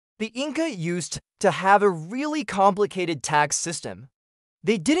The Inca used to have a really complicated tax system.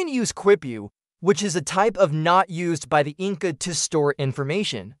 They didn't use Quipus, which is a type of knot used by the Inca to store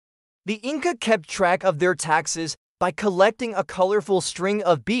information. The Inca kept track of their taxes by collecting a colorful string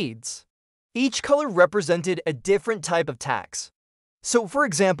of beads. Each color represented a different type of tax. So, for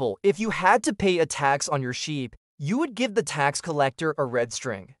example, if you had to pay a tax on your sheep, you would give the tax collector a red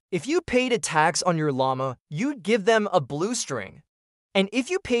string. If you paid a tax on your llama, you'd give them a blue string. And if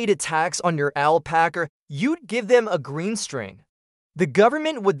you paid a tax on your alpaca, you'd give them a green string. The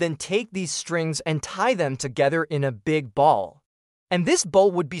government would then take these strings and tie them together in a big ball. And this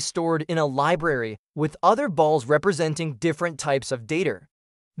ball would be stored in a library with other balls representing different types of data.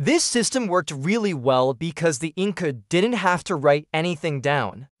 This system worked really well because the Inca didn't have to write anything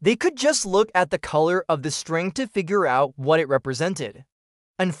down. They could just look at the color of the string to figure out what it represented.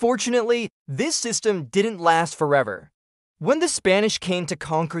 Unfortunately, this system didn't last forever. When the Spanish came to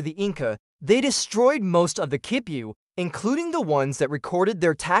conquer the Inca, they destroyed most of the Quipus, including the ones that recorded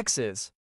their taxes.